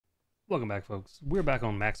Welcome back, folks. We're back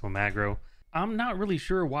on Maximum Aggro. I'm not really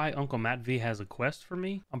sure why Uncle Matvey has a quest for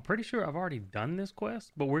me. I'm pretty sure I've already done this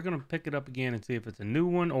quest, but we're going to pick it up again and see if it's a new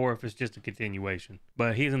one or if it's just a continuation.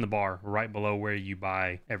 But he's in the bar right below where you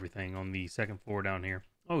buy everything on the second floor down here.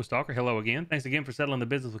 Oh, Stalker, hello again. Thanks again for settling the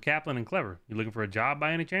business with Kaplan and Clever. You looking for a job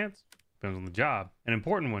by any chance? Depends on the job. An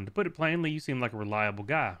important one. To put it plainly, you seem like a reliable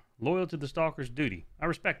guy. Loyal to the Stalker's duty. I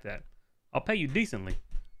respect that. I'll pay you decently.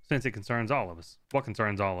 Since it concerns all of us. What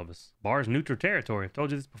concerns all of us? Bar's neutral territory. I've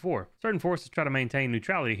told you this before. Certain forces try to maintain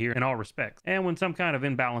neutrality here in all respects. And when some kind of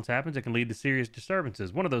imbalance happens, it can lead to serious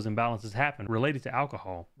disturbances. One of those imbalances happened related to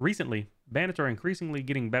alcohol. Recently, bandits are increasingly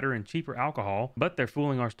getting better and cheaper alcohol, but they're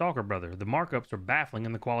fooling our Stalker brother. The markups are baffling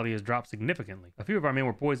and the quality has dropped significantly. A few of our men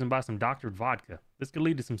were poisoned by some doctored vodka. This could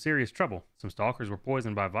lead to some serious trouble. Some Stalkers were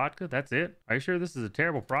poisoned by vodka? That's it? Are you sure this is a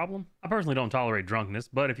terrible problem? I personally don't tolerate drunkenness,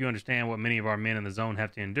 but if you understand what many of our men in the zone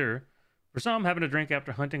have to endure, for some, having a drink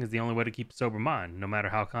after hunting is the only way to keep a sober mind, no matter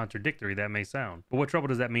how contradictory that may sound. But what trouble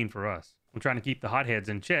does that mean for us? I'm trying to keep the hotheads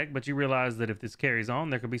in check, but you realize that if this carries on,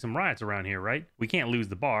 there could be some riots around here, right? We can't lose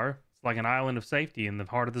the bar. It's like an island of safety in the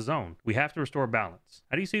heart of the zone. We have to restore balance.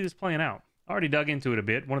 How do you see this playing out? I already dug into it a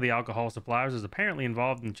bit. One of the alcohol suppliers is apparently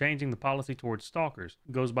involved in changing the policy towards Stalkers.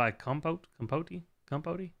 It goes by Compote? We're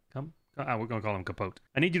going to call him Compote.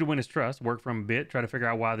 I need you to win his trust, work for him a bit, try to figure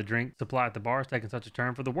out why the drink supply at the bar is taking such a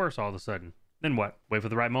turn for the worse all of a sudden. Then what? Wait for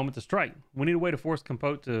the right moment to strike. We need a way to force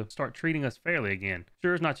Compote to start treating us fairly again.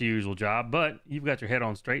 Sure, it's not your usual job, but you've got your head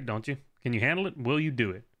on straight, don't you? Can you handle it? Will you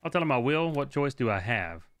do it? I'll tell him I will. What choice do I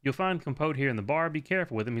have? You'll find Compote here in the bar. Be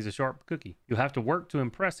careful with him. He's a sharp cookie. You'll have to work to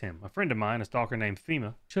impress him. A friend of mine, a Stalker named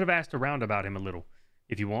Fima, should have asked around about him a little.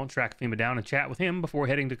 If you want, track Fima down and chat with him before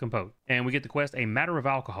heading to Compote. And we get the quest, A Matter of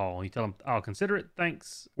Alcohol. You tell him, I'll consider it,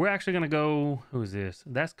 thanks. We're actually going to go... Who's this?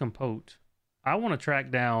 That's Compote. I want to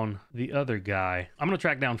track down the other guy. I'm going to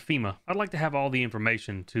track down Fima. I'd like to have all the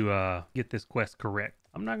information to get this quest correct.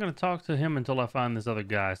 I'm not going to talk to him until I find this other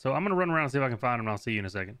guy. So I'm going to run around and see if I can find him, and I'll see you in a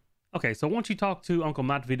second. Okay, so once you talk to Uncle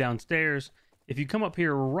Matvey downstairs, if you come up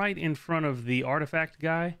here right in front of the artifact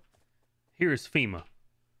guy, here is Fima.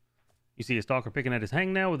 You see a Stalker picking at his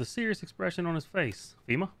hangnail with a serious expression on his face.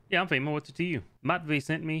 Fima? Yeah, I'm Fima. What's it to you? Matvey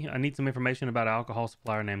sent me. I need some information about an alcohol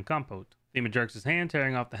supplier named Compote. Fima jerks his hand,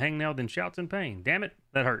 tearing off the hangnail, then shouts in pain. Damn it,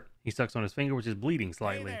 that hurt. He sucks on his finger, which is bleeding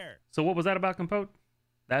slightly. Hey, so what was that about, Compote?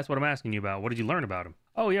 That's what I'm asking you about. What did you learn about him?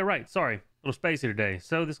 Oh, yeah, right. Sorry. Little spacey today.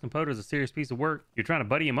 So this Compote is a serious piece of work. You're trying to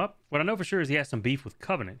buddy him up? What I know for sure is he has some beef with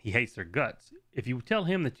Covenant. He hates their guts. If you tell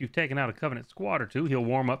him that you've taken out a Covenant squad or two, he'll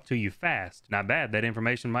warm up to you fast. Not bad. That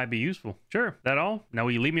information might be useful. Sure. That all? Now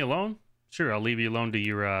will you leave me alone? Sure, I'll leave you alone to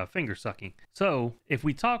your finger sucking. So, if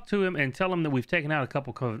we talk to him and tell him that we've taken out a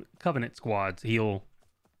couple Covenant squads, he'll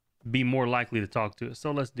be more likely to talk to us.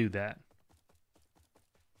 So let's do that.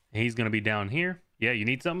 He's going to be down here. Yeah, you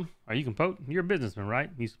need something? Are you Compote? You're a businessman,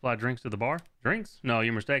 right? You supply drinks to the bar? Drinks? No,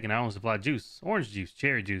 you're mistaken. I only supply juice. Orange juice,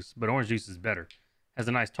 cherry juice, but orange juice is better. Has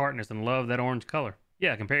a nice tartness and love that orange color.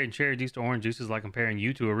 Yeah, comparing cherry juice to orange juice is like comparing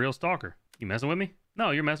you to a real Stalker. You messing with me?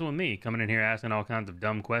 No, you're messing with me, coming in here asking all kinds of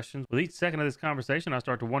dumb questions. With each second of this conversation, I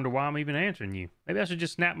start to wonder why I'm even answering you. Maybe I should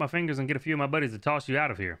just snap my fingers and get a few of my buddies to toss you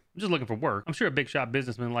out of here. I'm just looking for work. I'm sure a big shot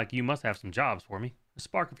businessman like you must have some jobs for me. A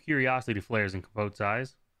spark of curiosity flares in Compote's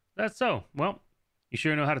eyes. That's so. Well, you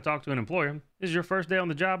sure know how to talk to an employer. This is your first day on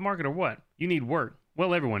the job market or what? You need work.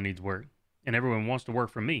 Well, everyone needs work. And everyone wants to work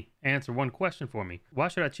for me. Answer one question for me. Why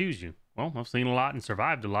should I choose you? Well, I've seen a lot and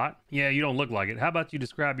survived a lot. Yeah, you don't look like it. How about you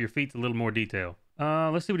describe your feats in a little more detail?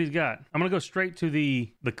 Let's see what he's got. I'm going to go straight to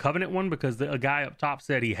the Covenant one because a guy up top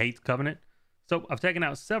said he hates Covenant. So I've taken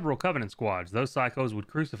out several Covenant squads. Those psychos would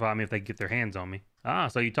crucify me if they could get their hands on me. Ah,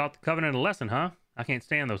 so you taught the Covenant a lesson, huh? I can't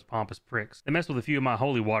stand those pompous pricks. They mess with a few of my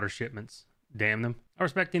holy water shipments. Damn them. I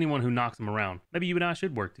respect anyone who knocks them around. Maybe you and I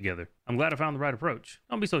should work together. I'm glad I found the right approach.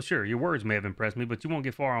 Don't be so sure. Your words may have impressed me, but you won't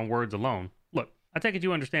get far on words alone. Look, I take it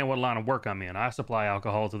you understand what line of work I'm in. I supply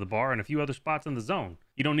alcohol to the bar and a few other spots in the zone.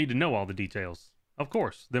 You don't need to know all the details. Of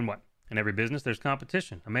course. Then what? In every business, there's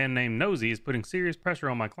competition. A man named Nosey is putting serious pressure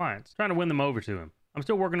on my clients, trying to win them over to him. I'm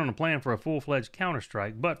still working on a plan for a full-fledged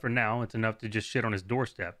counter-strike, but for now, it's enough to just shit on his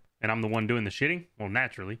doorstep. And I'm the one doing the shitting? Well,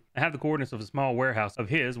 naturally. I have the coordinates of a small warehouse of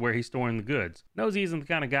his where he's storing the goods. Nosey isn't the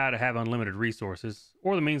kind of guy to have unlimited resources,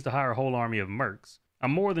 or the means to hire a whole army of mercs.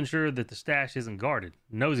 I'm more than sure that the stash isn't guarded.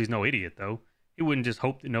 Nosey's no idiot, though. He wouldn't just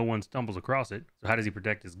hope that no one stumbles across it. So how does he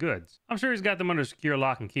protect his goods? I'm sure he's got them under secure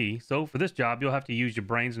lock and key, so for this job, you'll have to use your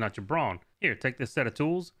brains, not your brawn. Here, take this set of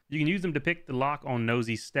tools. You can use them to pick the lock on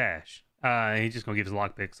Nosey's stash. He's just gonna give his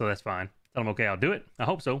lockpick, so that's fine. Tell them, okay, I'll do it. I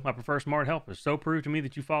hope so. I prefer smart helpers. So prove to me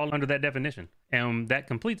that you fall under that definition. And that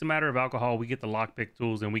completes a matter of alcohol. We get the lockpick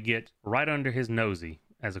tools and we get right under his nosy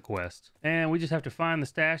as a quest. And we just have to find the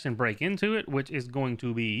stash and break into it, which is going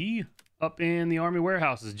to be up in the army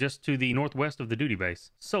warehouses just to the northwest of the duty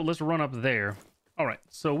base. So let's run up there. All right,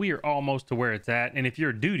 so we are almost to where it's at. And if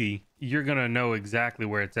you're duty, you're going to know exactly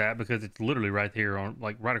where it's at because it's literally right here on,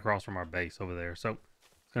 like, right across from our base over there. So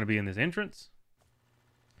it's going to be in this entrance.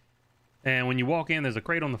 And when you walk in, there's a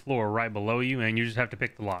crate on the floor right below you, and you just have to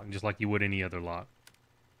pick the lock, just like you would any other lock.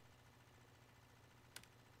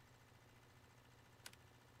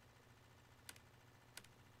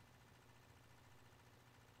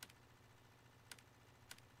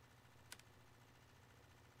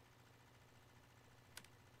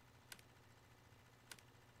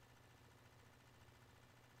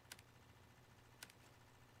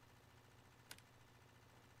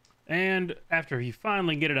 And after you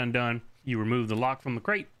finally get it undone, you remove the lock from the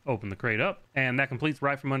crate, open the crate up, and that completes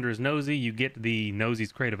right from under his nosy. You get the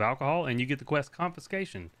nosy's crate of alcohol, and you get the quest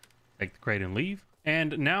Confiscation. Take the crate and leave.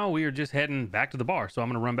 And now we are just heading back to the bar. So I'm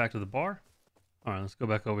going to run back to the bar. All right, let's go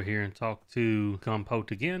back over here and talk to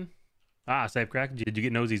Compote again. Ah, Safe Crack, did you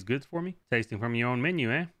get Nosy's goods for me? Tasting from your own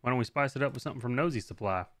menu, eh? Why don't we spice it up with something from Nosy's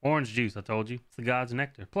supply? Orange juice, I told you. It's the god's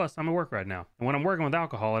nectar. Plus, I'm at work right now. And when I'm working with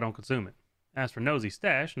alcohol, I don't consume it. As for Nosy's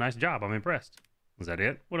stash, nice job, I'm impressed. Is that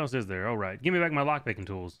it? What else is there? All right, give me back my lockpicking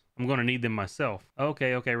tools. I'm going to need them myself.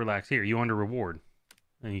 Okay, relax. Here, you under reward.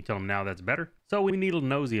 And you tell him now that's better? So we needled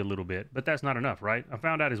Nosey a little bit, but that's not enough, right? I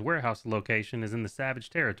found out his warehouse location is in the Savage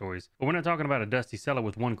Territories. But we're not talking about a dusty cellar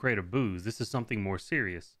with one crate of booze. This is something more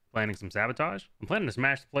serious. Planning some sabotage? I'm planning to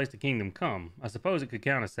smash the place to Kingdom Come. I suppose it could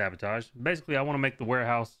count as sabotage. Basically, I want to make the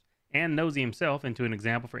warehouse and Nosey himself into an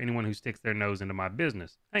example for anyone who sticks their nose into my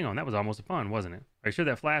business. Hang on, that was almost a pun, wasn't it? Are you sure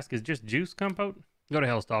that flask is just juice, Compote? Go to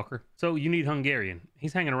hell, Stalker. So you need Hungarian.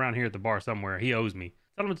 He's hanging around here at the bar somewhere. He owes me.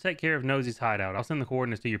 Tell him to take care of Nosey's hideout. I'll send the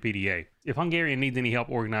coordinates to your PDA. If Hungarian needs any help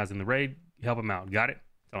organizing the raid, help him out. Got it?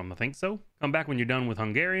 Tell him I think so. Come back when you're done with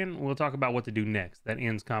Hungarian. We'll talk about what to do next. That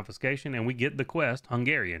ends Confiscation, and we get the quest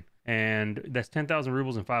Hungarian. And that's 10,000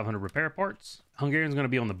 rubles and 500 repair parts. Hungarian's going to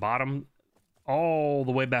be on the bottom, all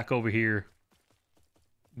the way back over here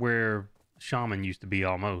where Shaman used to be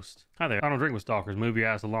almost. Hi there. I don't drink with stalkers. Move your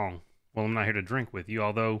ass along. Well, I'm not here to drink with you,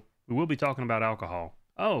 although we will be talking about alcohol.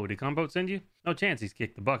 Oh, did Compote send you? No chance he's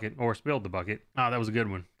kicked the bucket or spilled the bucket. Ah, that was a good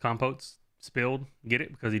one. Compote's spilled. Get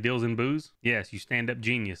it? Because he deals in booze? Yes, you stand-up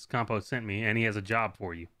genius. Compote sent me, and he has a job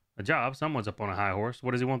for you. A job? Someone's up on a high horse.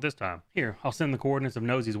 What does he want this time? Here, I'll send the coordinates of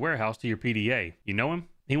Nosey's warehouse to your PDA. You know him?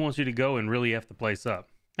 He wants you to go and really F the place up.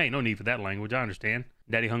 Hey, no need for that language, I understand.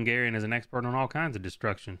 Daddy Hungarian is an expert on all kinds of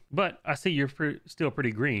destruction. But I see you're still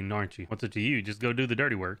pretty green, aren't you? What's it to you? Just go do the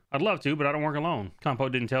dirty work. I'd love to, but I don't work alone.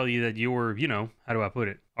 Compote didn't tell you that you were, how do I put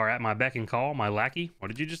it? Are at my beck and call, my lackey? What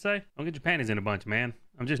did you just say? Don't get your panties in a bunch, man.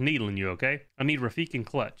 I'm just needling you, okay? I need Rafik and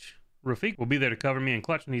Clutch. Rafik will be there to cover me, and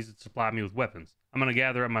Clutch needs to supply me with weapons. I'm going to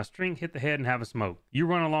gather up my string, hit the head, and have a smoke. You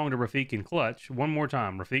run along to Rafik and Clutch one more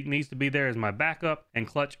time. Rafik needs to be there as my backup, and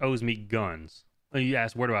Clutch owes me guns. You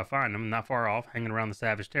ask, where do I find them? Not far off, hanging around the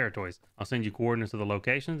Savage Territories. I'll send you coordinates of the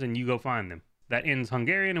locations, and you go find them. That ends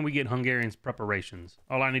Hungarian, and we get Hungarian's preparations.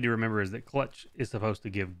 All I need to remember is that Clutch is supposed to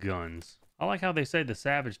give guns. I like how they say the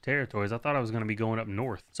Savage Territories. I thought I was going to be going up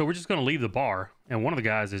north. So we're just going to leave the bar, and one of the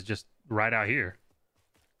guys is just right out here.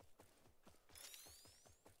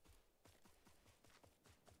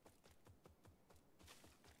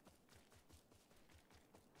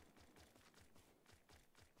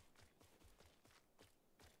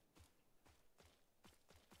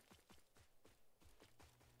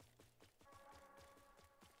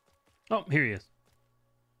 Oh, here he is.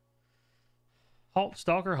 Halt,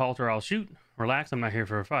 Stalker, halt or I'll shoot. Relax, I'm not here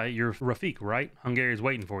for a fight. You're Rafik, right? Hungarian's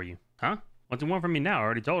waiting for you. Huh? What's he want from me now? I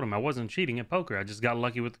already told him I wasn't cheating at poker. I just got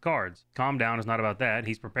lucky with the cards. Calm down, it's not about that.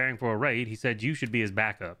 He's preparing for a raid. He said you should be his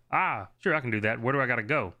backup. Ah, sure, I can do that. Where do I gotta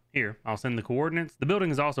go? Here, I'll send the coordinates. The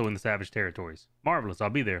building is also in the Savage Territories. Marvelous, I'll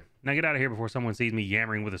be there. Now get out of here before someone sees me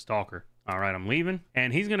yammering with a stalker. All right, I'm leaving.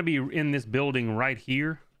 And he's gonna be in this building right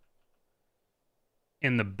here.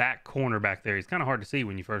 In the back corner back there. It's kind of hard to see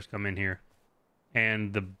when you first come in here.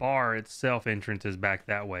 And the bar itself entrance is back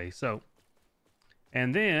that way. So,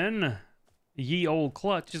 and then ye old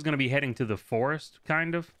Clutch is going to be heading to the forest,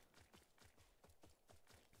 kind of.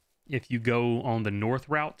 If you go on the north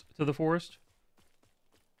route to the forest.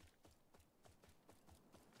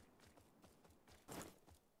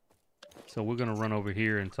 So we're going to run over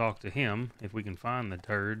here and talk to him if we can find the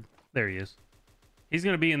turd. There he is. He's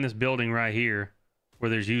going to be in this building right here, where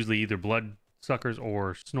there's usually either blood suckers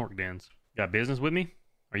or snork dens. Got business with me?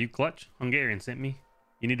 Are you Clutch? Hungarian sent me.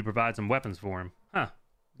 You need to provide some weapons for him. Huh.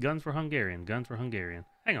 Guns for Hungarian. Guns for Hungarian.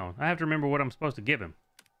 Hang on. I have to remember what I'm supposed to give him.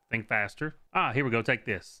 Think faster. Ah, here we go. Take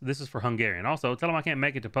this. This is for Hungarian. Also, tell him I can't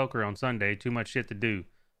make it to poker on Sunday. Too much shit to do.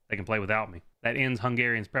 They can play without me. That ends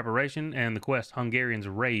Hungarian's preparation, and the quest Hungarian's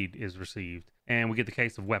raid is received. And we get the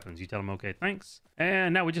case of weapons. You tell him, okay, thanks.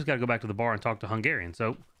 And now we just got to go back to the bar and talk to Hungarian.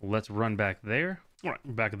 So let's run back there. All right,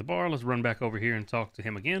 we're back at the bar. Let's run back over here and talk to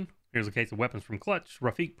him again. Here's a case of weapons from Clutch.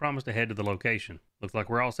 Rafik promised to head to the location. Looks like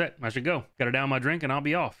we're all set. I should go. Gotta down my drink and I'll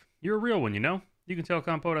be off. You're a real one, you know? You can tell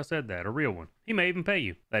Compote I said that. A real one. He may even pay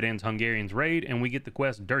you. That ends Hungarian's raid, and we get the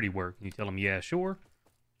quest Dirty Work. You tell him, yeah, sure.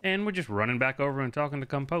 And we're just running back over and talking to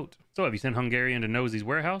Compote. So have you sent Hungarian to Nosey's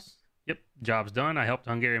warehouse? Yep, job's done. I helped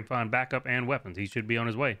Hungarian find backup and weapons. He should be on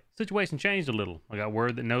his way. Situation changed a little. I got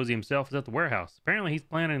word that Nosey himself is at the warehouse. Apparently he's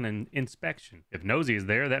planning an inspection. If Nosey is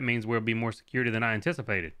there, that means there'll be more security than I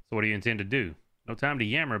anticipated. So what do you intend to do? No time to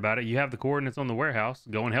yammer about it. You have the coordinates on the warehouse.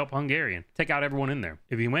 Go and help Hungarian. Take out everyone in there.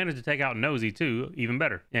 If you manage to take out Nosey too, even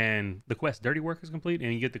better. And the quest Dirty Work is complete,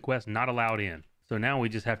 and you get the quest Not Allowed In. So now we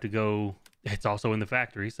just have to go. It's also in the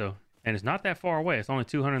factory, so. And it's not that far away. It's only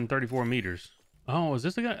 234 meters. Oh, is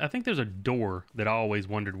this a guy? I think there's a door that I always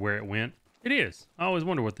wondered where it went. It is. I always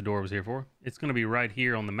wonder what the door was here for. It's going to be right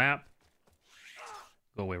here on the map.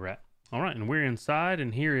 Go away, rat. All right, and we're inside,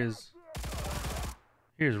 and here's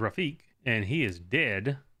Rafik, and he is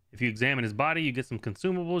dead. If you examine his body, you get some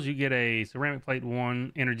consumables. You get a ceramic plate,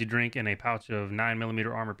 1 energy drink, and a pouch of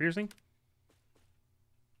 9mm armor piercing.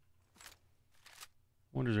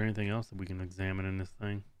 Wonder is there anything else that we can examine in this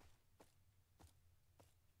thing?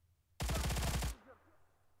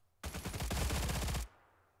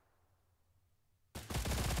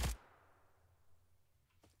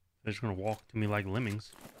 They're just going to walk to me like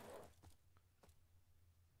lemmings.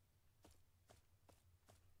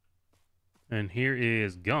 And here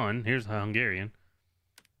is Gun. Here's Hungarian.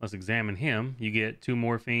 Let's examine him. You get 2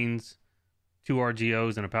 morphines, 2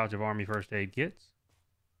 RGOs, and a pouch of army first aid kits.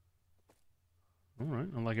 All right,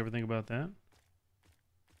 I like everything about that.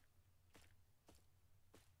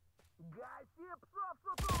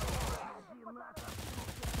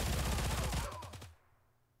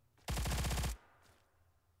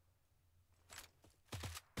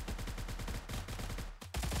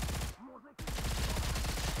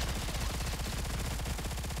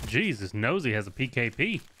 Jesus, Nosey has a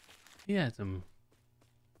PKP. He had some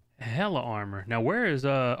hella armor. Now where is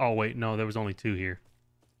oh wait, no, there was only 2 here.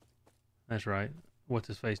 That's right. What's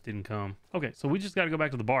his face didn't come. Okay, so we just got to go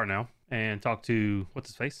back to the bar now and talk to what's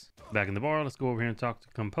his face. Back in the bar, let's go over here and talk to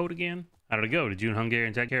Compote again. How did it go? Did you and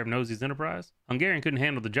Hungarian take care of Nosey's enterprise? Hungarian couldn't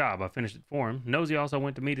handle the job. I finished it for him. Nosey also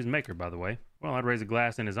went to meet his maker, by the way. Well, I'd raise a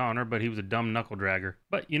glass in his honor, but he was a dumb knuckle dragger.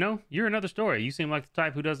 But, you know, you're another story. You seem like the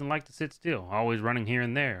type who doesn't like to sit still, always running here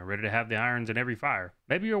and there, ready to have the irons in every fire.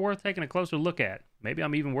 Maybe you're worth taking a closer look at. Maybe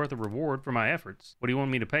I'm even worth a reward for my efforts. What do you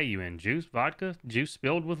want me to pay you in? Juice? Vodka? Juice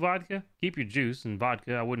spilled with vodka? Keep your juice and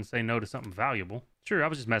vodka. I wouldn't say no to something valuable. Sure, I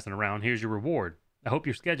was just messing around. Here's your reward. I hope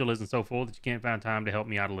your schedule isn't so full that you can't find time to help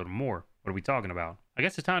me out a little more. What are we talking about? I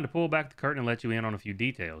guess it's time to pull back the curtain and let you in on a few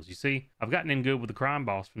details. You see, I've gotten in good with the crime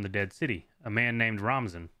boss from the Dead City, a man named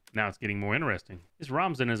Ramzan. Now it's getting more interesting. This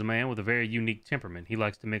Ramzan is a man with a very unique temperament. He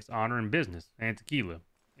likes to mix honor and business, and tequila,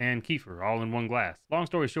 and kefir, all in one glass. Long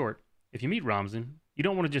story short, if you meet Ramzan, you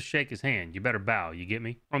don't want to just shake his hand. You better bow, you get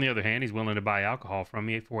me? On the other hand, he's willing to buy alcohol from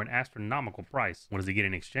me for an astronomical price. What does he get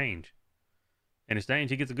in exchange? In exchange,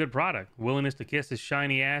 he gets a good product, willingness to kiss his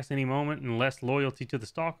shiny ass any moment, and less loyalty to the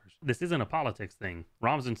stalkers. This isn't a politics thing.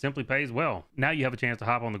 Ramzan simply pays well. Now you have a chance to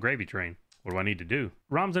hop on the gravy train. What do I need to do?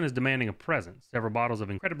 Ramzan is demanding a present, several bottles of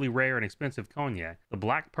incredibly rare and expensive cognac, the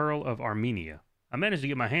Black Pearl of Armenia. I managed to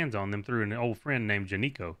get my hands on them through an old friend named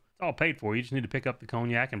Janiko. It's all paid for. You just need to pick up the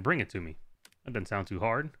cognac and bring it to me. That doesn't sound too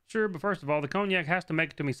hard. Sure, but first of all, the cognac has to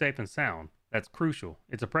make it to me safe and sound. That's crucial.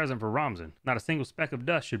 It's a present for Ramzan. Not a single speck of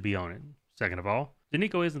dust should be on it. Second of all,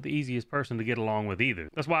 Janiko isn't the easiest person to get along with either.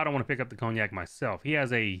 That's why I don't want to pick up the cognac myself. He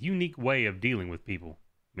has a unique way of dealing with people.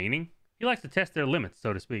 Meaning? He likes to test their limits,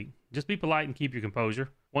 so to speak. Just be polite and keep your composure.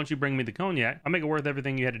 Once you bring me the cognac, I'll make it worth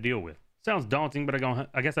everything you had to deal with. Sounds daunting, but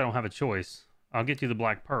I guess I don't have a choice. I'll get you the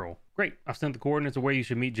Black Pearl. Great, I've sent the coordinates of where you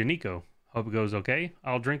should meet Janiko. Hope it goes okay.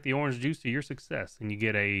 I'll drink the orange juice to your success, and you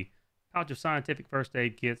get a pouch of scientific first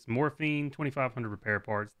aid kits, morphine, 2,500 repair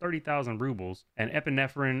parts, 30,000 rubles, an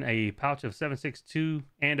epinephrine, a pouch of 7.62,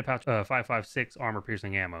 and a pouch of 5.56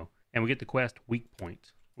 armor-piercing ammo. And we get the quest Weak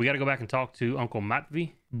Point. We got to go back and talk to Uncle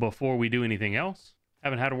Matvey before we do anything else.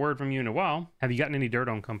 Haven't had a word from you in a while. Have you gotten any dirt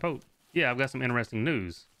on Compote? Yeah, I've got some interesting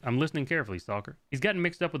news. I'm listening carefully, Stalker. He's gotten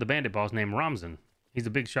mixed up with a bandit boss named Ramzan. He's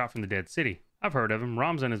a big shot from the Dead City. I've heard of him.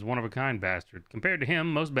 Ramzan is one of a kind bastard. Compared to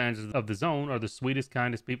him, most bandits of the zone are the sweetest,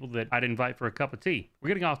 kindest people that I'd invite for a cup of tea. We're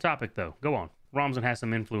getting off topic though. Go on. Ramzan has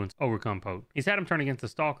some influence over Compote. He's had him turn against the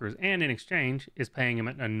Stalkers and in exchange is paying him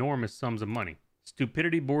enormous sums of money.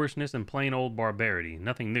 Stupidity, boorishness, and plain old barbarity.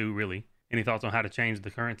 Nothing new, really. Any thoughts on how to change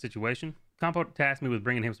the current situation? Compote tasked me with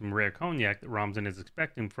bringing him some rare cognac that Ramzan is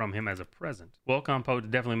expecting from him as a present. Well, Compote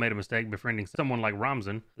definitely made a mistake befriending someone like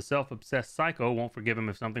Ramzan. The self-obsessed psycho won't forgive him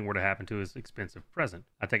if something were to happen to his expensive present.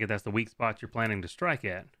 I take it that's the weak spot you're planning to strike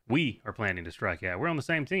at. We are planning to strike at. We're on the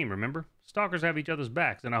same team, remember? Stalkers have each other's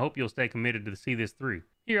backs, and I hope you'll stay committed to see this through.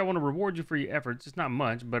 Here, I want to reward you for your efforts. It's not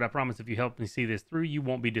much, but I promise if you help me see this through, you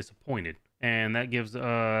won't be disappointed. And that gives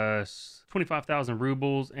us 25,000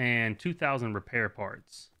 rubles and 2,000 repair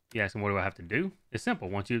parts. You asking what do I have to do? It's simple.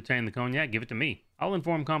 Once you obtain the cognac, give it to me. I'll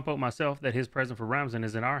inform Compote myself that his present for Ramzan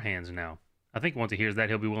is in our hands now. I think once he hears that,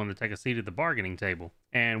 he'll be willing to take a seat at the bargaining table.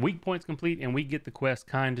 And weak points complete, and we get the quest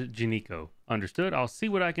kind Janiko. Understood? I'll see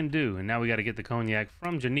what I can do. And now we got to get the cognac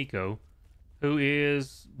from Janiko, who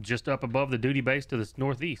is just up above the duty base to the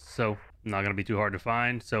northeast. So not going to be too hard to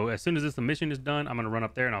find. So as soon as this mission is done, I'm going to run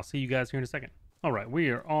up there, and I'll see you guys here in a second. All right, we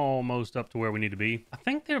are almost up to where we need to be. I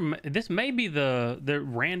think this may be the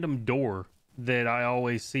random door that I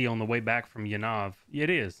always see on the way back from Yanav. It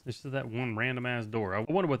is. This is that one random ass door. I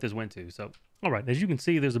wonder what this went to. So, all right, as you can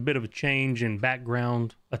see, there's a bit of a change in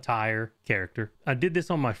background, attire, character. I did this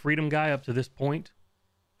on my freedom guy up to this point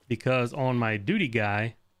because on my duty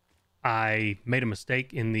guy, I made a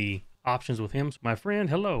mistake in the options with him. So my friend,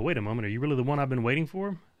 hello, wait a moment. Are you really the one I've been waiting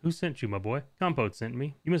for? Who sent you, my boy? Compote sent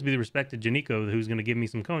me. You must be the respected Janiko who's going to give me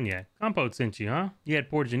some cognac. Compote sent you, huh? You had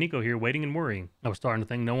poor Janiko here waiting and worrying. I was starting to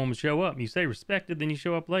think no one would show up. You say respected, then you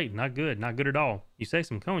show up late. Not good. Not good at all. You say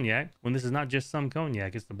some cognac, when this is not just some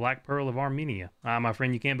cognac. It's the Black Pearl of Armenia. Ah, my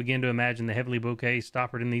friend, you can't begin to imagine the heavenly bouquets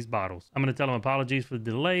stoppered in these bottles. I'm going to tell him apologies for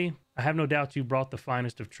the delay. I have no doubt you brought the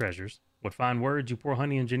finest of treasures. What fine words you pour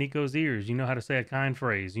honey in Janiko's ears. You know how to say a kind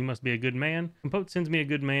phrase. You must be a good man. Compote sends me a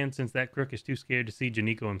good man since that crook is too scared to see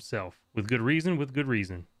Janiko himself. With good reason, with good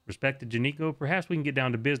reason. Respected Janiko, perhaps we can get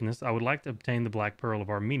down to business. I would like to obtain the Black Pearl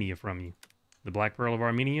of Armenia from you. The Black Pearl of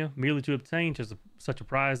Armenia? Merely to obtain such a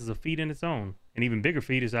prize is a feat in its own. An even bigger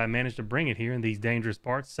feat is I managed to bring it here in these dangerous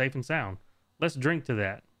parts, safe and sound. Let's drink to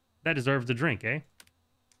that. That deserves a drink, eh?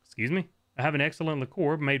 Excuse me? I have an excellent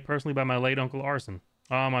liqueur made personally by my late Uncle Arson.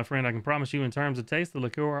 Ah, my friend, I can promise you in terms of taste, the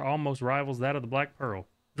liqueur almost rivals that of the Black Pearl.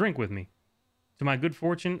 Drink with me. To my good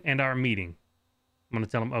fortune and our meeting. I'm going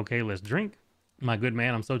to tell him, okay, let's drink. My good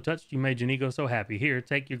man, I'm so touched you made Janiko so happy. Here,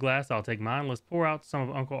 take your glass, I'll take mine. Let's pour out some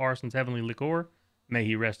of Uncle Arson's heavenly liqueur. May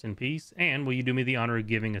he rest in peace. And will you do me the honor of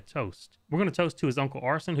giving a toast? We're going to toast to his Uncle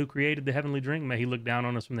Arson, who created the heavenly drink. May he look down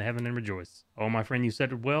on us from the heaven and rejoice. Oh, my friend, you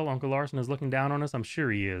said it well. Uncle Arson is looking down on us. I'm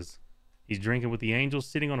sure he is. He's drinking with the angels,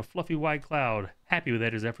 sitting on a fluffy white cloud, happy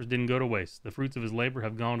that his efforts didn't go to waste. The fruits of his labor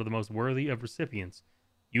have gone to the most worthy of recipients.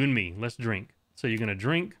 You and me, let's drink. So you're going to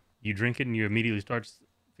drink, you drink it, and you immediately start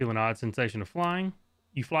feeling an odd sensation of flying.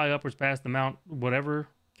 You fly upwards past the mount, whatever,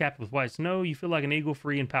 capped with white snow. You feel like an eagle,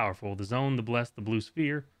 free and powerful. The zone, the blessed, the blue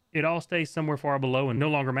sphere. It all stays somewhere far below and no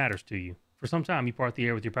longer matters to you. For some time, you part the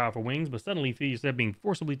air with your powerful wings, but suddenly you feel yourself being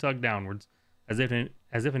forcibly tugged downwards, as if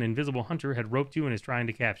an invisible hunter had roped you and is trying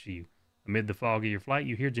to capture you. Amid the fog of your flight,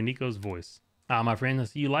 you hear Janiko's voice. Ah, my friend, I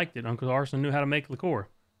see you liked it. Uncle Arson knew how to make liqueur,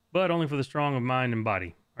 but only for the strong of mind and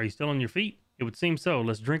body. Are you still on your feet? It would seem so.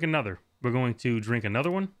 Let's drink another. We're going to drink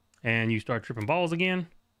another one, and you start tripping balls again.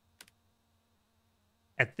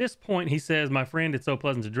 At this point, he says, my friend, it's so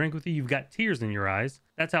pleasant to drink with you. You've got tears in your eyes.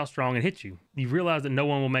 That's how strong it hits you. You realize that no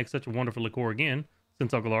one will make such a wonderful liqueur again,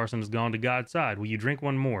 since Uncle Arson has gone to God's side. Will you drink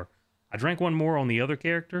one more? I drank one more on the other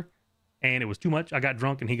character, and it was too much. I got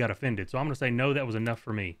drunk and he got offended. So I'm going to say, no, that was enough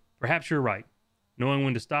for me. Perhaps you're right. Knowing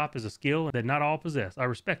when to stop is a skill that not all possess. I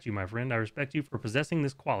respect you, my friend. I respect you for possessing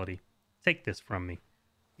this quality. Take this from me.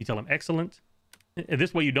 You tell him, excellent.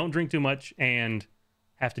 This way you don't drink too much and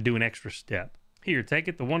have to do an extra step. Here, take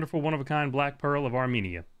it, the wonderful one-of-a-kind Black Pearl of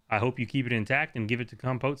Armenia. I hope you keep it intact and give it to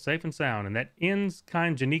Compote safe and sound. And that ends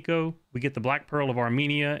kind Janiko. We get the Black Pearl of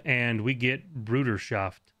Armenia and we get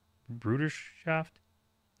Bruderschaft. Bruderschaft?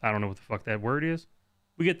 I don't know what the fuck that word is.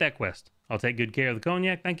 We get that quest. I'll take good care of the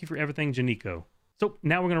cognac. Thank you for everything, Janiko. So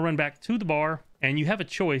now we're going to run back to the bar, and you have a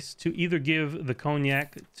choice to either give the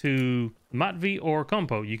cognac to Matvey or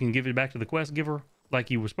Compote. You can give it back to the quest giver like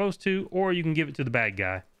you were supposed to, or you can give it to the bad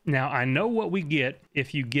guy. Now, I know what we get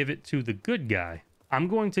if you give it to the good guy. I'm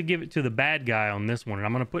going to give it to the bad guy on this one, and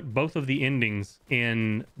I'm going to put both of the endings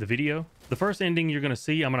in the video. The first ending you're going to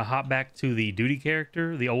see, I'm going to hop back to the duty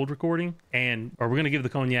character, the old recording, or we're going to give the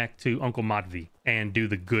cognac to Uncle Matvey and do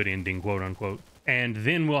the good ending, quote unquote. And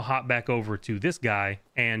then we'll hop back over to this guy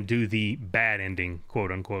and do the bad ending,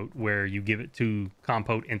 quote unquote, where you give it to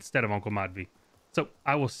Compote instead of Uncle Matvey. So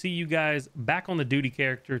I will see you guys back on the duty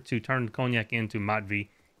character to turn the cognac into Matvey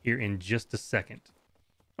here in just a second.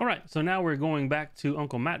 All right, so now we're going back to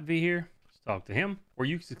Uncle Matvey here. Let's talk to him. Were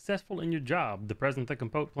you successful in your job? The present the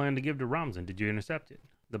Compote planned to give to Ramzan. Did you intercept it?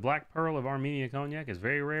 The Black Pearl of Armenia cognac is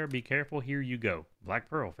very rare. Be careful. Here you go. Black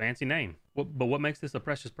Pearl, fancy name. But what makes this a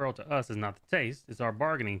precious pearl to us is not the taste. It's our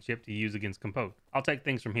bargaining chip to use against Compote. I'll take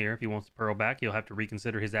things from here. If he wants the pearl back, he'll have to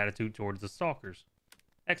reconsider his attitude towards the Stalkers.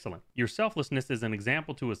 Excellent. Your selflessness is an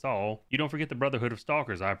example to us all. You don't forget the brotherhood of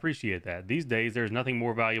Stalkers. I appreciate that. These days, there's nothing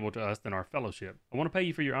more valuable to us than our fellowship. I want to pay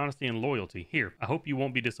you for your honesty and loyalty. Here, I hope you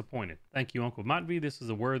won't be disappointed. Thank you, Uncle Matvey. This is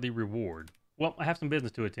a worthy reward. Well, I have some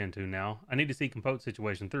business to attend to now. I need to see Compote's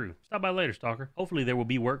situation through. Stop by later, Stalker. Hopefully there will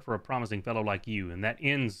be work for a promising fellow like you, and that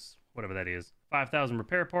ends, whatever that is. 5,000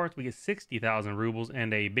 repair parts, we get 60,000 rubles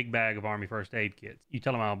and a big bag of army first aid kits. You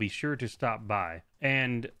tell him I'll be sure to stop by.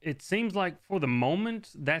 And it seems like for the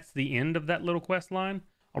moment, that's the end of that little quest line.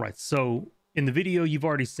 All right, so in the video, you've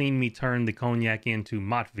already seen me turn the cognac into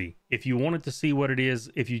Matvey. If you wanted to see what it is,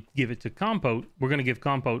 if you give it to Compote, we're going to give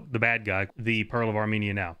Compote, the bad guy, the Pearl of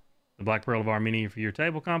Armenia now. The Black Pearl of Armenia for your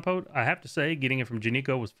table, Compote. I have to say, getting it from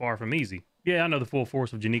Janiko was far from easy. Yeah, I know the full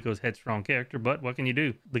force of Janiko's headstrong character, but what can you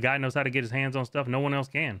do? The guy knows how to get his hands on stuff no one else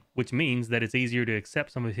can, which means that it's easier to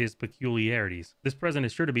accept some of his peculiarities. This present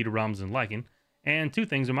is sure to be to Ramzan's liking, and two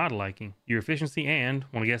things are my liking. Your efficiency and,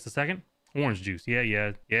 want to guess the second? Orange juice.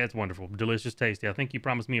 Yeah, it's wonderful. Delicious, tasty. I think you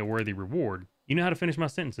promised me a worthy reward. You know how to finish my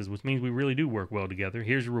sentences, which means we really do work well together.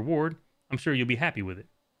 Here's your reward. I'm sure you'll be happy with it.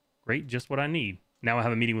 Great, just what I need. Now I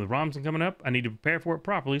have a meeting with Ramzan coming up. I need to prepare for it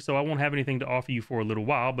properly, so I won't have anything to offer you for a little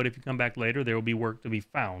while, but if you come back later, there will be work to be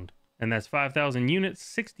found. And that's 5,000 units,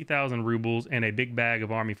 60,000 rubles, and a big bag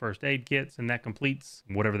of army first aid kits, and that completes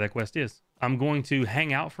whatever that quest is. I'm going to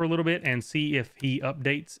hang out for a little bit and see if he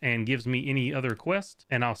updates and gives me any other quest,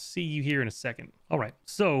 and I'll see you here in a second. All right,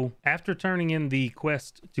 so after turning in the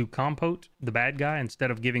quest to Compote, the bad guy,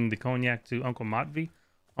 instead of giving the cognac to Uncle Matvey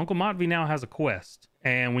now has a quest.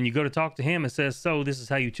 And when you go to talk to him, it says, so this is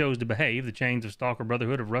how you chose to behave. The chains of Stalker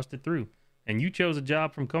Brotherhood have rusted through. And you chose a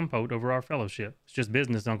job from Compote over our fellowship. It's just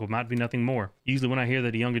business, Uncle Matvey, nothing more. Usually when I hear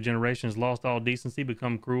that a younger generation has lost all decency,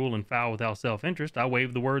 become cruel and foul without self-interest, I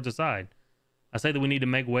wave the words aside. I say that we need to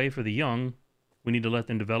make way for the young. We need to let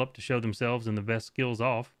them develop to show themselves and the best skills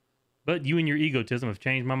off. But you and your egotism have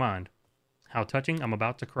changed my mind. How touching, I'm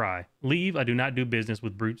about to cry. Leave, I do not do business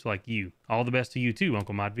with brutes like you. All the best to you too,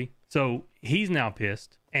 Uncle Matvey. So he's now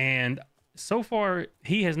pissed, and so far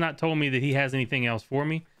he has not told me that he has anything else for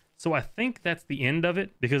me. So I think that's the end of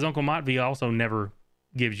it, because Uncle Matvey also never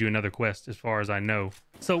gives you another quest as far as I know.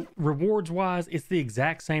 So rewards wise, it's the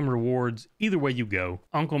exact same rewards either way you go.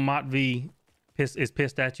 Uncle Matvey is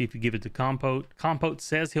pissed at you if you give it to Compote. Compote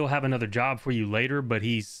says he'll have another job for you later, but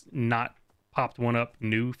he's not popped one up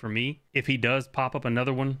new for me. If he does pop up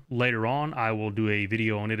another one later on, I will do a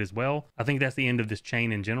video on it as well. I think that's the end of this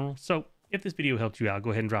chain in general. So if this video helped you out, go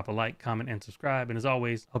ahead and drop a like, comment, and subscribe. And as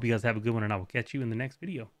always, hope you guys have a good one, and I will catch you in the next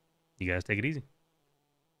video. You guys take it easy.